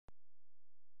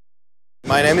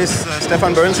My name is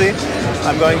Stefan Bernsey.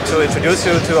 I'm going to introduce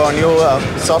you to our new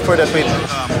software that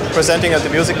we're presenting at the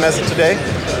Music Messe today,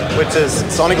 which is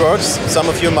SonicWorks. Some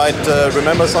of you might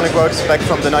remember SonicWorks back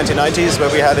from the 1990s,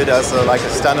 where we had it as like a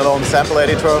standalone sample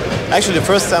editor. Actually, the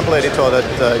first sample editor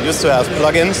that used to have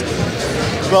plugins.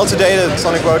 Well, today the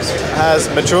SonicWorks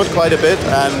has matured quite a bit,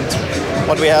 and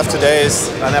what we have today is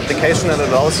an application that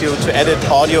allows you to edit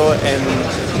audio in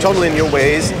totally new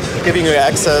ways, giving you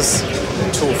access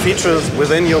to features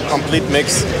within your complete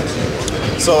mix.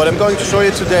 So what I'm going to show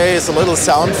you today is a little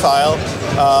sound file,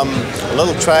 a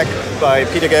little track by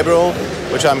Gabriel,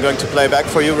 which I'm going to play back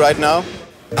for you right now.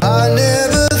 I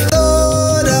never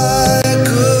thought I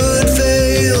could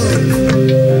fail.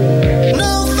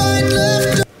 No fight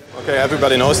left. Okay,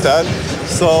 everybody knows that.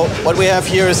 So what we have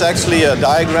here is actually a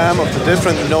diagram of the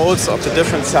different notes of the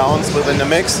different sounds within the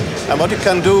mix. And what you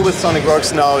can do with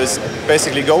SonicWorks now is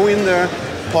basically go in there,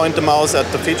 point the mouse at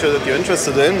the feature that you're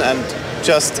interested in, and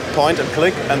just point and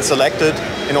click and select it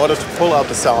in order to pull out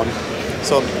the sound.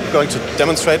 So I'm going to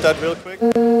demonstrate that real quick.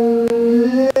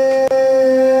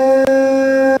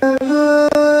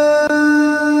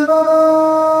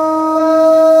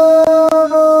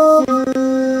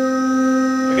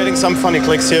 Some funny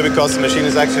clicks here because the machine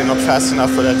is actually not fast enough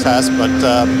for that task, but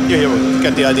you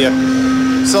get the idea.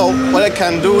 So what I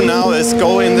can do now is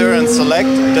go in there and select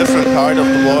a different part of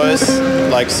the voice,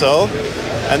 like so,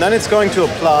 and then it's going to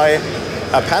apply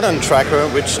a pattern tracker,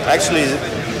 which actually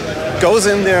goes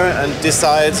in there and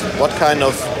decides what kind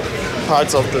of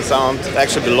parts of the sound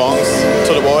actually belongs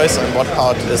to the voice and what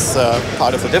part is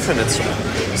part of a different instrument.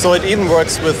 So it even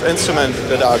works with instruments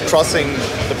that are crossing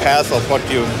the path of what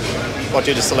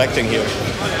you're selecting here.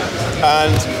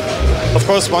 And of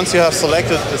course, once you have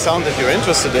selected the sound that you're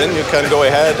interested in, you can go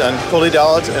ahead and pull it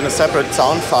out in a separate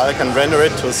sound file, can render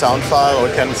it to a sound file, or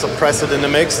can suppress it in the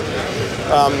mix,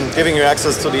 giving you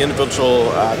access to the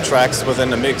individual tracks within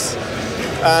the mix.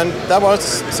 And that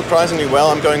works surprisingly well.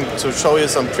 I'm going to show you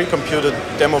some pre-computed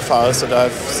demo files that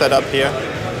I've set up here.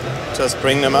 Just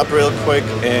bring them up real quick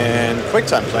in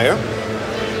QuickTime Player.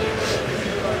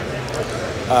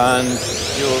 And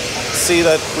you'll see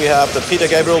that we have the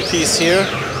Gabriel piece here.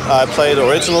 I play the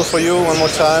original for you one more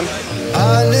time.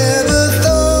 I never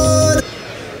thought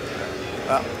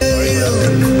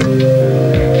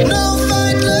no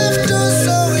fight left, or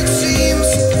so it seems.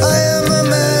 I am a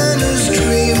man whose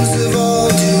dreams have all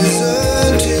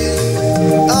deserted.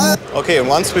 Okay, and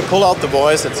once we pull out the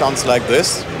voice, it sounds like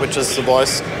this, which is the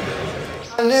voice.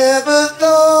 I never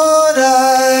thought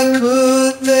I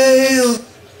could fail.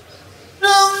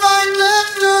 No fight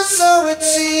left, or so it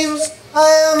seems. I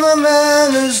am a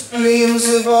man whose dreams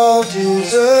have all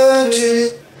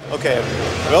deserted. Okay,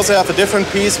 we also have a different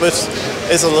piece, which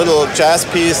is a little jazz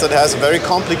piece that has a very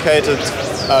complicated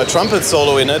trumpet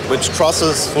solo in it, which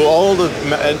crosses through all the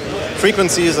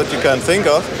frequencies that you can think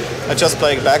of. I just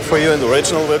play it back for you in the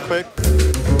original real quick.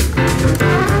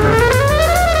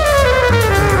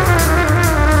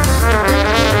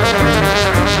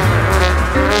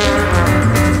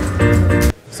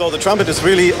 So the trumpet is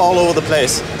really all over the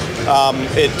place.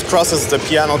 It crosses the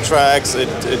piano tracks, it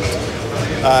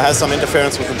has some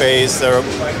interference with the bass, there are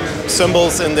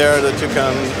cymbals in there that you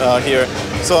can hear.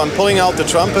 So I'm pulling out the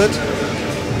trumpet,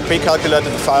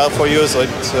 pre-calculated the file for you, so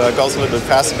it goes a little bit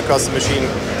faster because the machine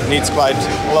needs quite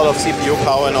a lot of CPU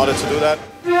power in order to do that.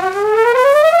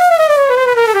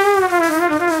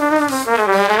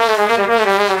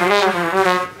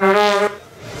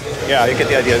 Yeah, you get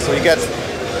the idea. So you get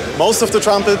most of the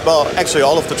trumpet, well, actually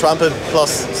all of the trumpet,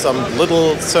 plus some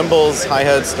little cymbals,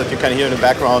 hi-hats that you can hear in the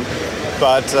background.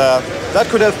 But that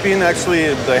could have been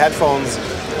actually the headphones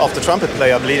of the trumpet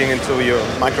player bleeding into your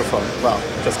microphone. Well,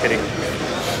 just kidding.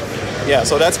 Yeah,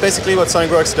 so that's basically what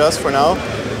SonicWorks does for now.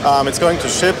 It's going to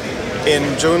ship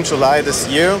in June, July this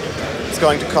year. It's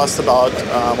going to cost about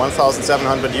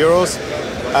 1,700 euros.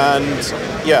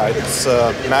 And yeah, it's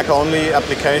a Mac-only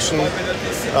application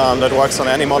that works on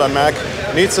any modern Mac.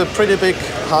 Needs a pretty big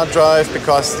hard drive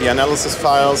because the analysis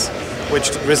files,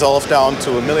 which resolve down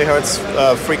to a millihertz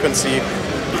frequency,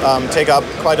 take up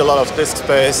quite a lot of disk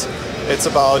space. It's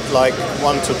about like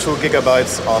 1 to 2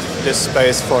 gigabytes of disk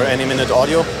space for any minute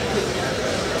audio.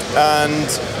 And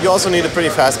you also need a pretty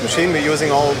fast machine. We're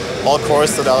using all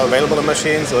cores that are available in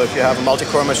machines. So if you have a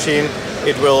multi-core machine,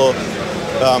 it will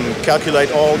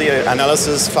calculate all the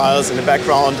analysis files in the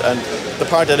background, and the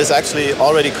part that is actually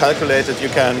already calculated, you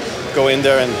can go in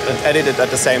there and edit it at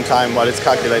the same time while it's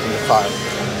calculating the file.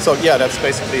 So yeah, that's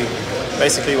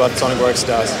basically what SonicWorks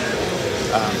does.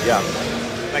 Yeah.